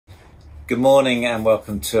Good morning and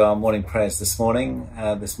welcome to our morning prayers this morning,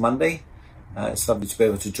 this Monday. It's lovely to be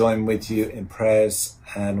able to join with you in prayers,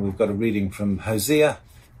 and we've got a reading from Hosea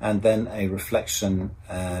and then a reflection,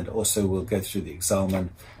 and also we'll go through the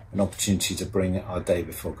examen, an opportunity to bring our day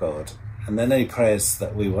before God. And then any prayers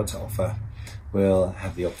that we want to offer, we'll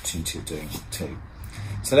have the opportunity of doing too.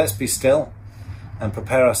 So let's be still and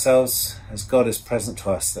prepare ourselves. As God is present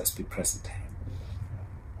to us, let's be present to Him.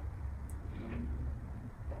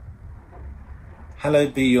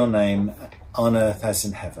 Hallowed be your name, on earth as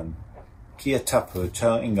in heaven. Kia tapu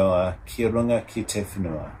tau ingoa, kia runga ki te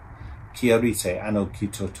whenua, kia rite anō ki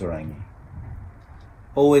tō turangi.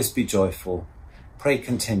 Always be joyful, pray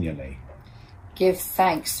continually. Give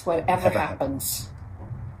thanks whatever happens.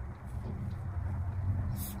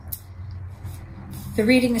 The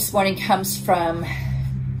reading this morning comes from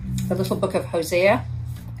the little book of Hosea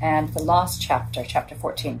and the last chapter, chapter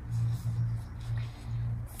 14.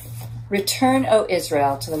 Return, O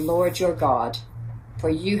Israel, to the Lord your God, for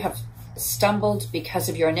you have stumbled because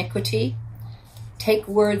of your iniquity. Take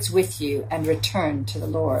words with you and return to the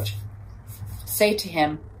Lord. Say to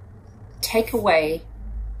him, take away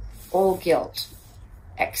all guilt,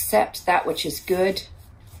 accept that which is good,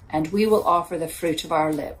 and we will offer the fruit of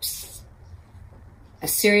our lips.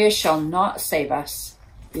 Assyria shall not save us.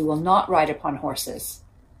 We will not ride upon horses.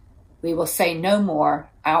 We will say no more,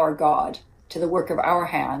 our God, to the work of our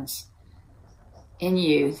hands. In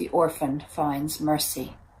you, the orphan finds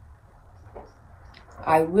mercy.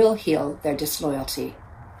 I will heal their disloyalty.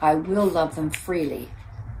 I will love them freely,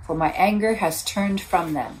 for my anger has turned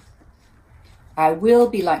from them. I will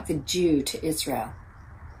be like the dew to Israel.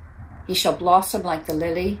 He shall blossom like the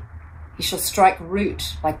lily. He shall strike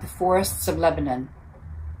root like the forests of Lebanon.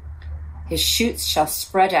 His shoots shall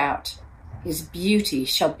spread out. His beauty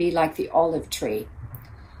shall be like the olive tree,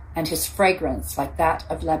 and his fragrance like that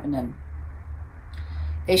of Lebanon.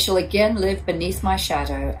 They shall again live beneath my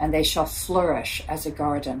shadow, and they shall flourish as a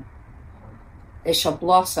garden. They shall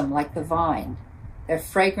blossom like the vine. Their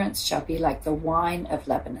fragrance shall be like the wine of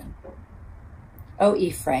Lebanon. O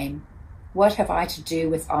Ephraim, what have I to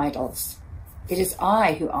do with idols? It is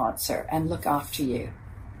I who answer and look after you.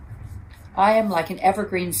 I am like an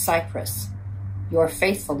evergreen cypress. Your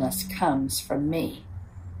faithfulness comes from me.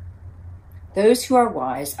 Those who are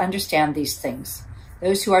wise understand these things.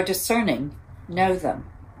 Those who are discerning know them.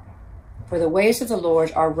 For the ways of the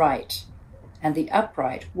Lord are right, and the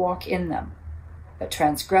upright walk in them, but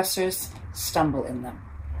transgressors stumble in them.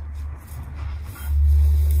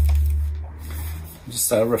 Just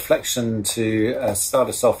a reflection to start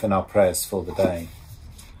us off in our prayers for the day.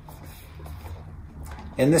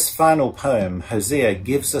 In this final poem, Hosea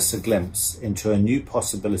gives us a glimpse into a new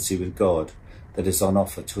possibility with God that is on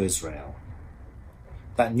offer to Israel.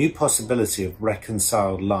 That new possibility of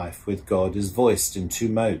reconciled life with God is voiced in two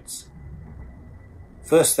modes.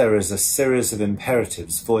 First, there is a series of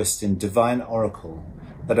imperatives voiced in divine oracle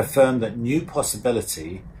that affirm that new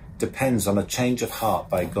possibility depends on a change of heart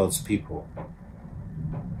by God's people.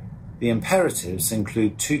 The imperatives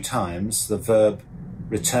include 2 times the verb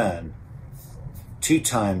return, 2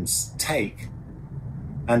 times take,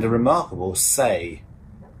 and a remarkable say,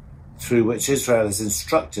 through which Israel is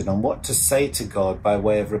instructed on what to say to God by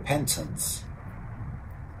way of repentance.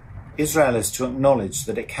 Israel is to acknowledge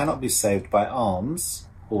that it cannot be saved by arms,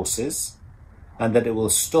 horses, and that it will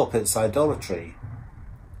stop its idolatry.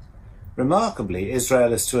 Remarkably,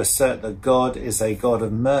 Israel is to assert that God is a God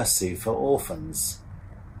of mercy for orphans.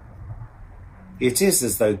 It is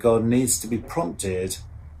as though God needs to be prompted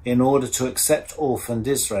in order to accept orphaned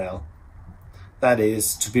Israel, that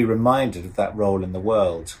is, to be reminded of that role in the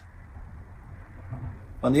world.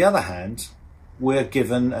 On the other hand, we're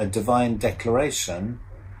given a divine declaration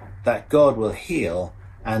that God will heal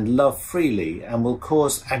and love freely and will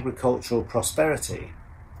cause agricultural prosperity.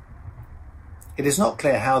 It is not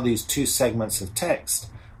clear how these two segments of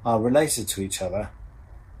text are related to each other.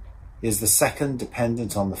 Is the second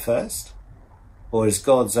dependent on the first? Or is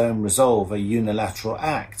God's own resolve a unilateral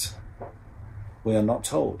act? We are not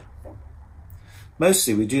told.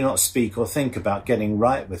 Mostly we do not speak or think about getting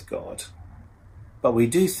right with God, but we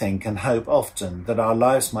do think and hope often that our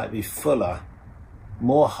lives might be fuller,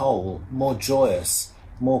 more whole, more joyous,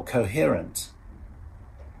 more coherent.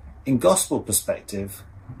 In gospel perspective,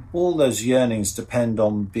 all those yearnings depend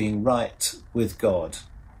on being right with God.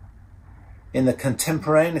 In the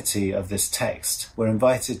contemporaneity of this text, we're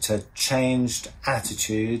invited to changed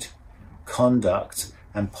attitude, conduct,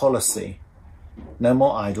 and policy. No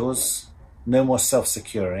more idols, no more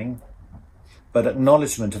self-securing, but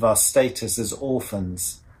acknowledgement of our status as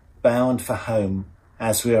orphans, bound for home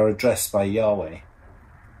as we are addressed by Yahweh.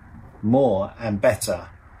 more and better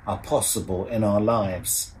are possible in our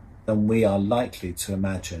lives than we are likely to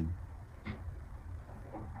imagine.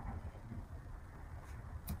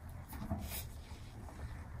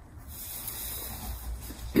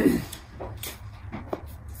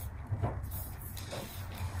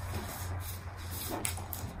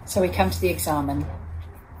 So we come to the examen.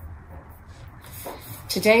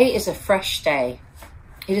 Today is a fresh day.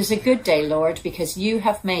 It is a good day, Lord, because you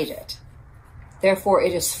have made it. Therefore,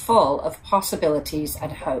 it is full of possibilities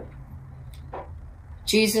and hope.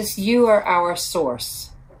 Jesus, you are our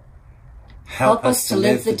source. Help us to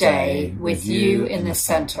live the day with you in the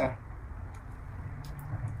center.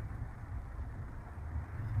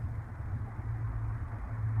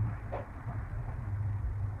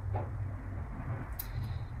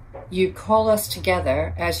 You call us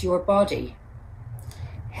together as your body.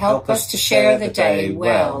 Help us to share the day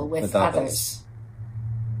well with others.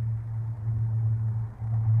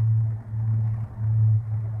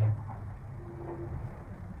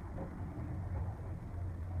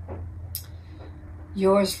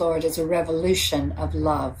 Yours, Lord, is a revolution of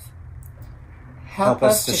love. Help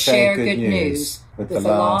us to share good news with the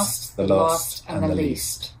lost, the lost, and the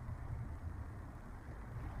least.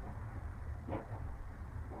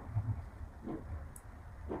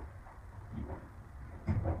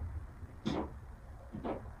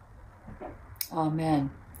 Amen.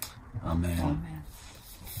 Amen. Amen.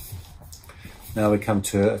 Now we come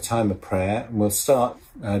to a time of prayer, and we'll start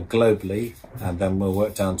globally, and then we'll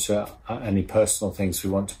work down to any personal things we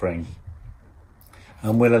want to bring.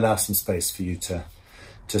 And we'll allow some space for you to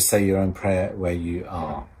say your own prayer where you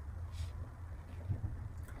are.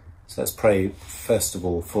 So let's pray, first of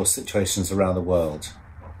all, for situations around the world.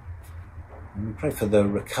 And we pray for the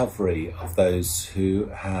recovery of those who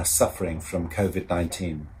are suffering from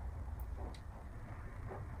COVID-19.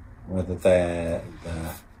 Whether they're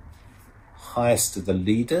the highest of the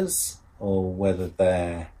leaders or whether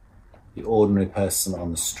they're the ordinary person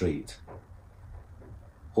on the street.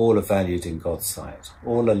 All are valued in God's sight.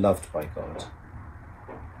 All are loved by God.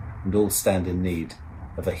 And all stand in need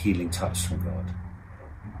of a healing touch from God.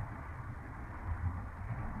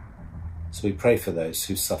 So we pray for those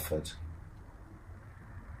who suffered,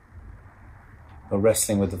 who are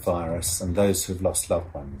wrestling with the virus, and those who have lost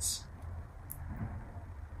loved ones.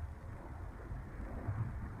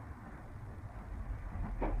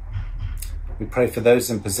 We pray for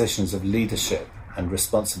those in positions of leadership and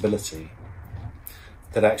responsibility,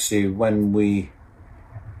 that actually when we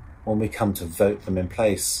come to vote them in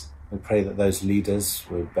place, we pray that those leaders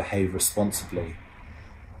would behave responsibly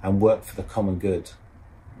and work for the common good.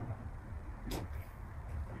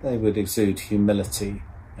 They would exude humility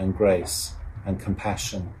and grace and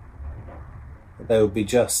compassion, that they would be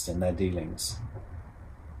just in their dealings,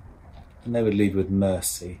 and they would lead with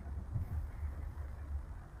mercy.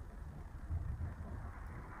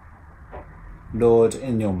 Lord,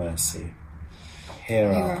 in your mercy, hear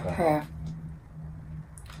our prayer.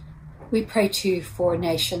 We pray too for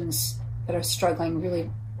nations that are struggling really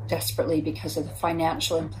desperately because of the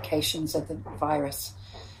financial implications of the virus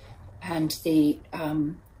and the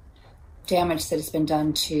damage that has been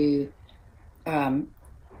done to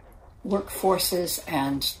workforces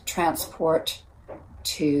and transport,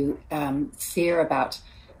 to fear about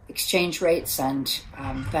exchange rates and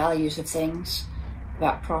values of things,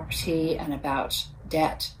 about property and about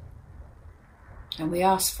debt. And we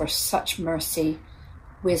ask for such mercy,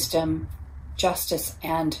 wisdom, justice,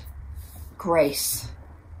 and grace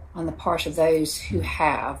on the part of those who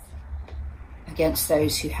have against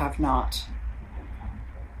those who have not.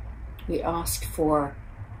 We ask for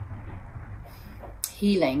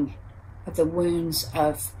healing of the wounds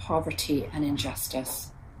of poverty and injustice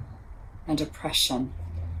and oppression,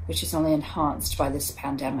 which is only enhanced by this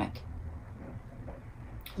pandemic.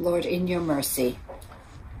 Lord, in your mercy,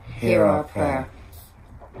 hear our prayer.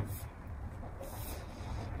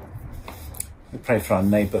 We pray for our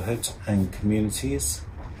neighbourhood and communities.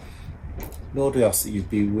 Lord, we ask that you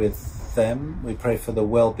be with them. We pray for the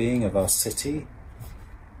well-being of our city,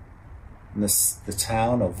 and the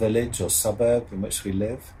town or village or suburb in which we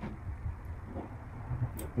live.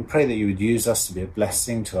 We pray that you would use us to be a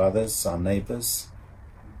blessing to others, our neighbours,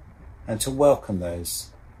 and to welcome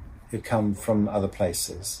those who come from other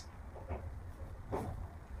places.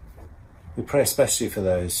 We pray especially for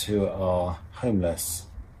those who are homeless.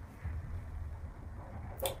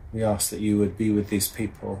 We ask that you would be with these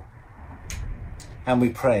people. And we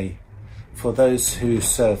pray for those who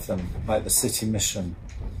serve them, like the City Mission.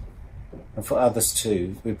 And for others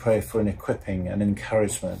too, we pray for an equipping and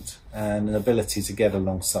encouragement and an ability to get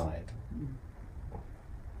alongside.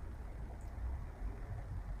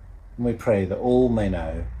 And we pray that all may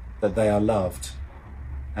know that they are loved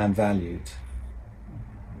and valued.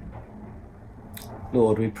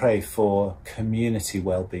 Lord, we pray for community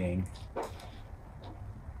well-being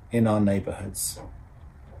in our neighbourhoods.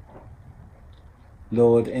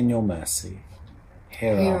 Lord, in your mercy,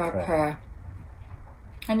 hear our prayer.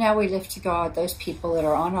 And now we lift to God those people that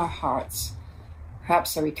are on our hearts.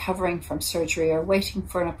 Perhaps they're recovering from surgery or waiting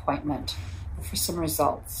for an appointment or for some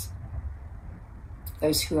results.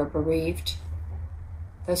 Those who are bereaved,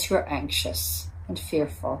 those who are anxious and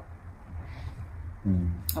fearful.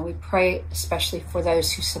 And we pray especially for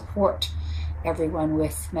those who support everyone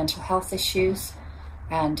with mental health issues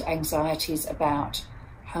and anxieties about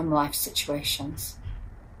home life situations.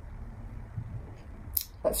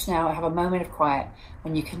 Let's now have a moment of quiet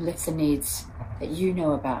when you can lift the needs that you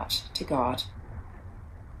know about to God.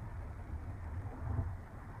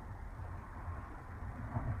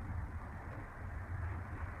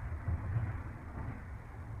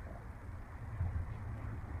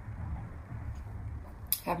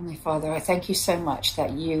 Heavenly Father, I thank you so much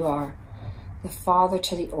that you are the father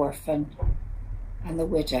to the orphan and the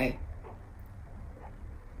widow.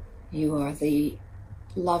 You are the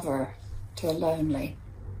lover to the lonely.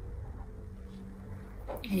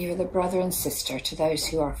 And you are the brother and sister to those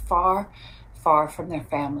who are far, far from their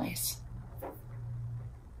families.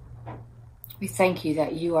 We thank you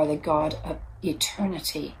that you are the God of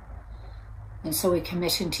eternity. And so we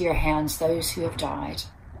commit into your hands those who have died.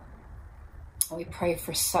 We pray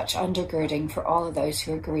for such undergirding for all of those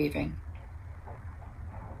who are grieving.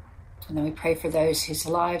 And then we pray for those whose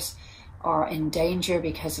lives are in danger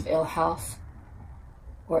because of ill health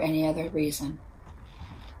or any other reason.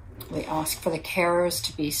 We ask for the carers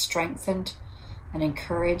to be strengthened and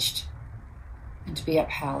encouraged and to be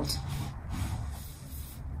upheld.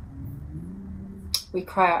 We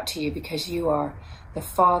cry out to you because you are the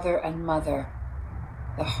father and mother,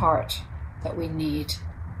 the heart that we need.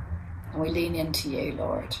 And we lean into you,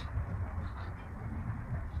 Lord.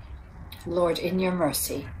 Lord, in your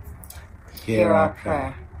mercy, hear our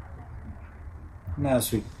prayer. Now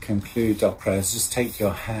as we conclude our prayers, just take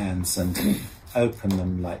your hands and open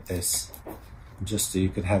them like this. Just so you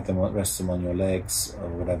could have them, rest them on your legs or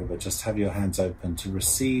whatever, but just have your hands open to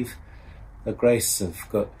receive the grace of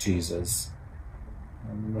God, Jesus,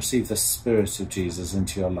 and receive the Spirit of Jesus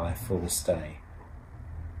into your life for this day.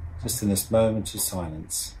 Just in this moment of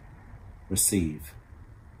silence, receive.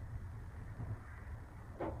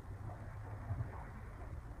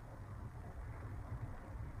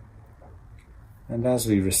 And as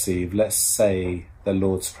we receive, let's say the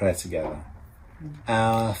Lord's Prayer together.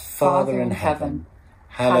 Our Father in heaven,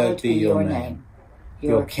 hallowed be your name.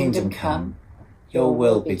 Your kingdom come, your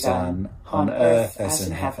will be done, on earth as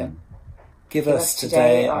in heaven. Give us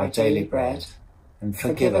today our daily bread, and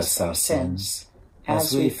forgive us our sins,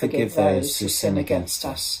 as we forgive those who sin against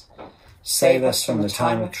us. Save us from the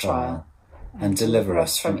time of trial, and deliver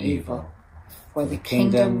us from evil. For the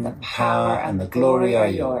kingdom, the power, and the glory are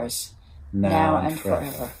yours, now and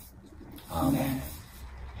forever. Amen.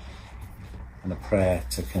 And a prayer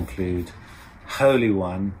to conclude. Holy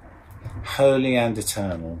One, holy and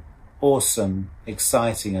eternal, awesome,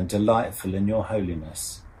 exciting, and delightful in your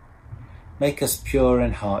holiness. Make us pure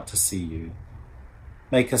in heart to see you.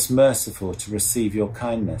 Make us merciful to receive your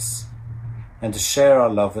kindness, and to share our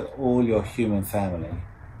love with all your human family.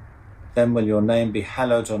 Then will your name be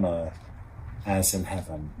hallowed on earth as in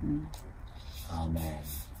heaven. Amen.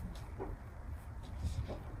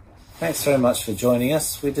 Thanks very much for joining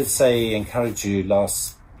us. We did encourage you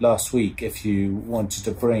last week if you wanted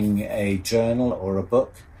to bring a journal or a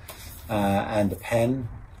book and a pen.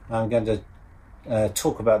 I'm going to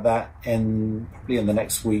talk about that probably in the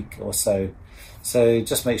next week or so. So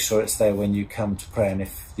just make sure it's there when you come to pray. And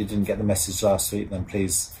if you didn't get the message last week, then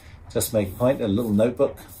please just make a point, a little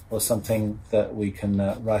notebook or something that we can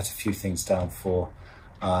write a few things down for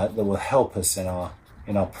that will help us in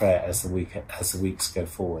our prayer as the weeks go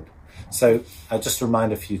forward. So just a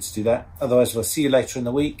reminder for you to do that. Otherwise, we'll see you later in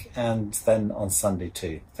the week and then on Sunday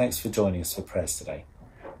too. Thanks for joining us for prayers today.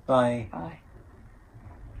 Bye. Bye.